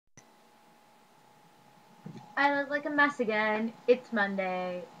I look like a mess again. It's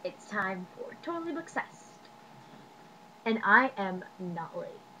Monday. It's time for Totally Bookcessed. And I am not late.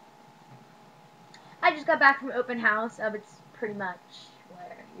 I just got back from open house. It's pretty much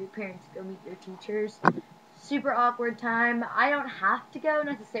where your parents go meet your teachers. Super awkward time. I don't have to go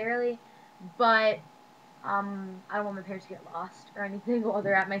necessarily, but I don't want my parents to get lost or anything while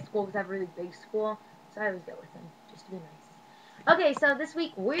they're at my school because I have a really big school. So I always go with them just to be nice. Okay, so this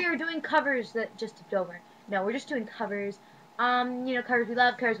week we're doing covers that just tipped over. No, we're just doing covers. Covers we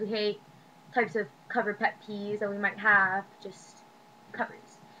love, covers we hate, types of cover pet peeves that we might have, just covers.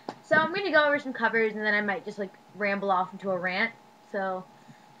 So I'm gonna go over some covers and then I might just like ramble off into a rant. So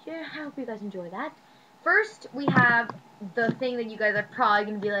yeah, I hope you guys enjoy that. First, we have the thing that you guys are probably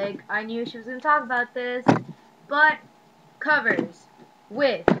gonna be like, I knew she was gonna talk about this, but covers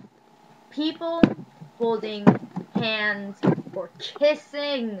with people holding hands or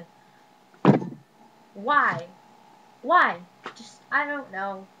kissing. Why? Why? Just, I don't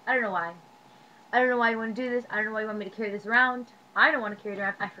know. I don't know why. I don't know why you want to do this. I don't know why you want me to carry this around. I don't want to carry it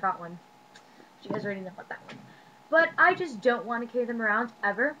around. I forgot one. You guys already know about that one. But I just don't want to carry them around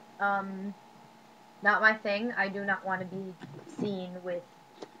ever. Not my thing. I do not want to be seen with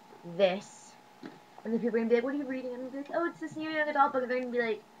this. And then people are going to be like, what are you reading? And I'm going to be like, oh, it's this new young adult book. And they're going to be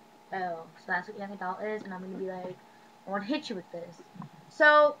like, oh, so that's what young adult is? And I'm going to be like, I want to hit you with this.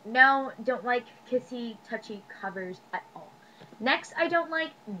 So, no, don't like kissy, touchy covers at all. Next, I don't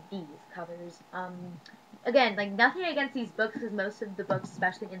like these covers. Again, like, nothing against these books, because most of the books,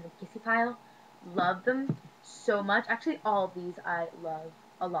 especially in the kissy pile, love them so much. Actually, all of these I love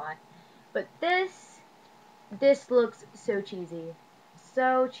a lot. But this looks so cheesy.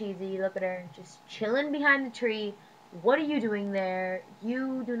 So cheesy. Look at her just chilling behind the tree. What are you doing there?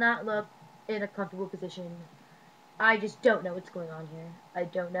 You do not look in a comfortable position. I just don't know what's going on here. I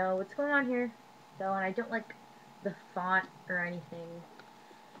don't know what's going on here. So, and I don't like the font or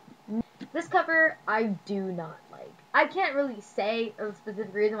anything. This cover, I do not like. I can't really say a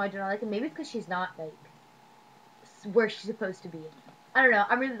specific reason why I do not like it. Maybe it's because she's not, like, where she's supposed to be. I don't know.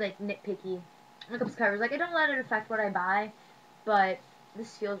 I'm really, like, nitpicky. Look up this covers. Like, I don't let it affect what I buy, but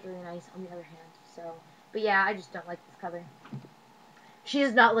this feels really nice on the other hand. So, but yeah, I just don't like this cover. She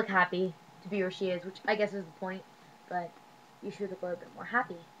does not look happy to be where she is, which I guess is the point, but you should look a little bit more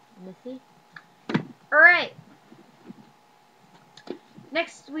happy, Missy. Alright.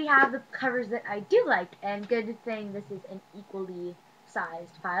 Next, we have the covers that I do like, and good thing this is an equally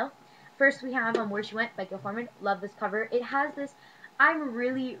sized pile. First, we have Where She Went by Gail Forman. Love this cover. It has this, I'm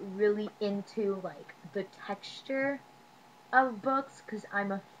really, really into, like, the texture of books, because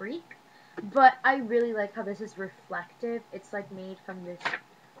I'm a freak, but I really like how this is reflective. It's, like, made from this,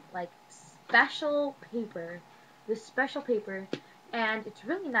 like, special paper, and it's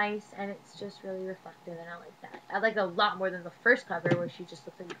really nice, and it's just really reflective, and I like that. I like it a lot more than the first cover, where she just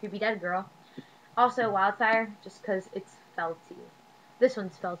looks like a creepy dead girl. Also, Wildfire, just because it's felty. This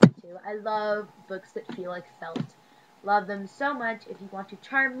one's felty, too. I love books that feel like felt. Love them so much. If you want to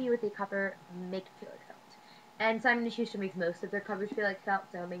charm me with a cover, make it feel like felt. And Simon & Schuster makes most of their covers feel like felt,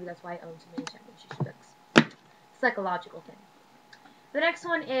 so maybe that's why I own so many Simon & Schuster books. Psychological thing. The next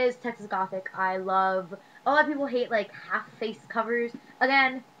one is Texas Gothic. I love, a lot of people hate like half-face covers.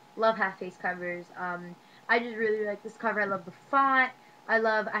 Again, love half-face covers. I just really like this cover. I love the font. I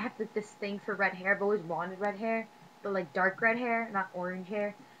have like this thing for red hair. I've always wanted red hair, but like dark red hair, not orange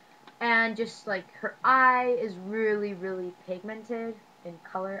hair. And just like her eye is really, really pigmented in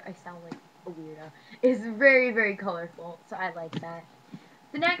color. I sound like a weirdo. It's very, very colorful, so I like that.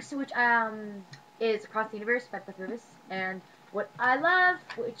 The next, which is Across the Universe by Beth Rivas, and what I love,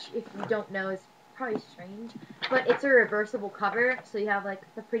 which if you don't know is probably strange, but it's a reversible cover, so you have like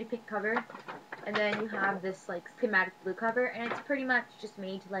the pretty pink cover, and then you have this like schematic blue cover, and it's pretty much just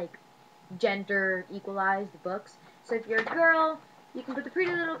made to like gender equalize the books. So if you're a girl, you can put the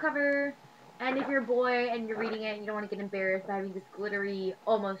pretty little cover, and if you're a boy and you're reading it and you don't want to get embarrassed by having this glittery,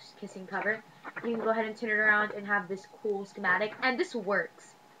 almost kissing cover, you can go ahead and turn it around and have this cool schematic, and this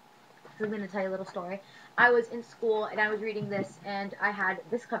works. So I'm going to tell you a little story. I was in school and I was reading this and I had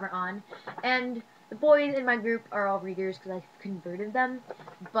this cover on, and the boys in my group are all readers because I've converted them,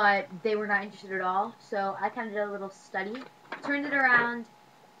 but they were not interested at all, so I kind of did a little study, turned it around,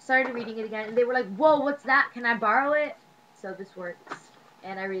 started reading it again, and they were like, whoa, what's that? Can I borrow it? So this works,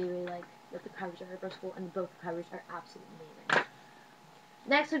 and I really, really like that the covers are reversible, and both covers are absolutely amazing.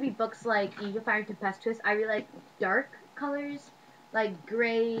 Next would be books like Angel Fire and Tempestuous. I really like dark colors, like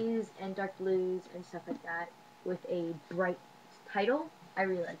grays and dark blues and stuff like that, with a bright title. I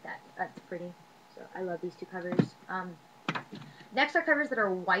really like that. That's pretty. So I love these two covers. Next are covers that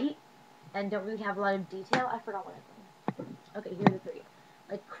are white. and don't really have a lot of detail. I forgot what I put. Okay, here are the three.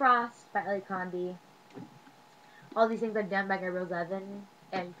 Like Cross by Ellie Condi. All these things I've done by Gabrielle Zevin,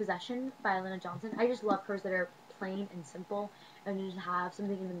 and Possession by Elena Johnson. I just love hers that are plain and simple, and you just have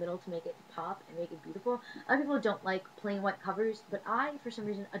something in the middle to make it pop and make it beautiful. Other people don't like plain white covers, but I, for some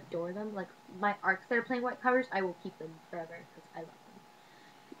reason, adore them. Like, my arcs that are plain white covers, I will keep them forever, because I love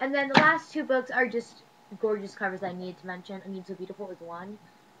them. And then the last two books are just gorgeous covers I needed to mention. A Need So Beautiful is one.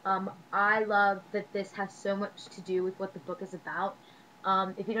 I love that this has so much to do with what the book is about.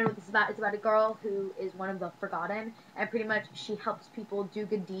 If you don't know what this is about, it's about a girl who is one of the forgotten, and pretty much she helps people do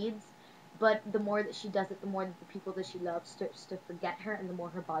good deeds, but the more that she does it, the more that the people that she loves starts to forget her, and the more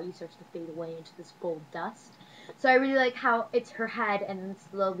her body starts to fade away into this gold dust. So I really like how it's her head, and then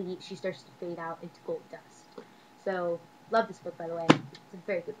slowly she starts to fade out into gold dust. So, love this book, by the way. It's a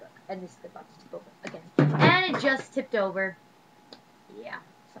very good book, and this is good book to tip over again. And it just tipped over. Yeah,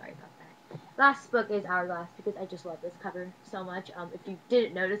 sorry about that. Last book is Hourglass because I just love this cover so much. If you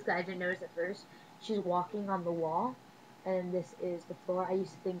didn't notice, because I didn't notice at first, she's walking on the wall, and this is the floor. I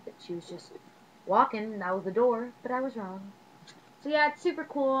used to think that she was just walking, and that was the door, but I was wrong. So yeah, it's super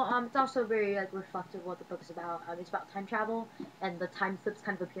cool. It's also very like reflective of what the book is about. It's about time travel, and the time slips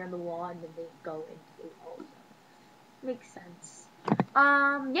kind of appear on the wall, and then they go into the wall. So makes sense.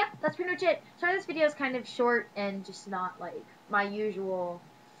 Yeah, that's pretty much it. Sorry this video is kind of short and just not like my usual,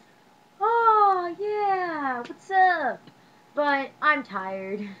 oh yeah, what's up? But I'm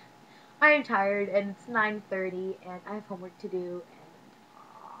tired. I'm tired and it's 9:30 and I have homework to do and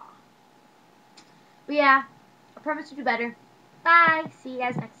but yeah, I promise to do better. Bye. See you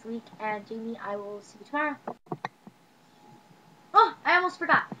guys next week, and Jamie, I will see you tomorrow. Oh, I almost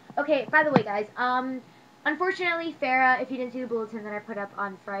forgot. Okay, by the way, guys, unfortunately, Farah, if you didn't see the bulletin that I put up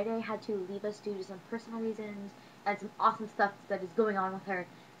on Friday, had to leave us due to some personal reasons and some awesome stuff that is going on with her,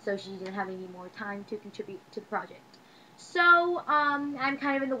 so she didn't have any more time to contribute to the project. So, I'm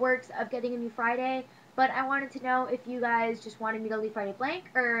kind of in the works of getting a new Friday, but I wanted to know if you guys just wanted me to leave Friday blank,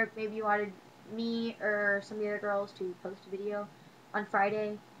 or if maybe you wanted me or some of the other girls to post a video on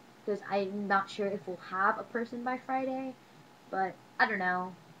Friday, because I'm not sure if we'll have a person by Friday. But I don't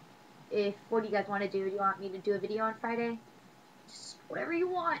know. What do you guys want to do? Do you want me to do a video on Friday? Just whatever you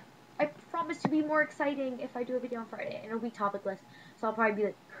want. I promise to be more exciting if I do a video on Friday. And it'll be topicless. So I'll probably be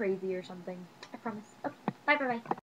like crazy or something. I promise. Okay. Bye bye bye.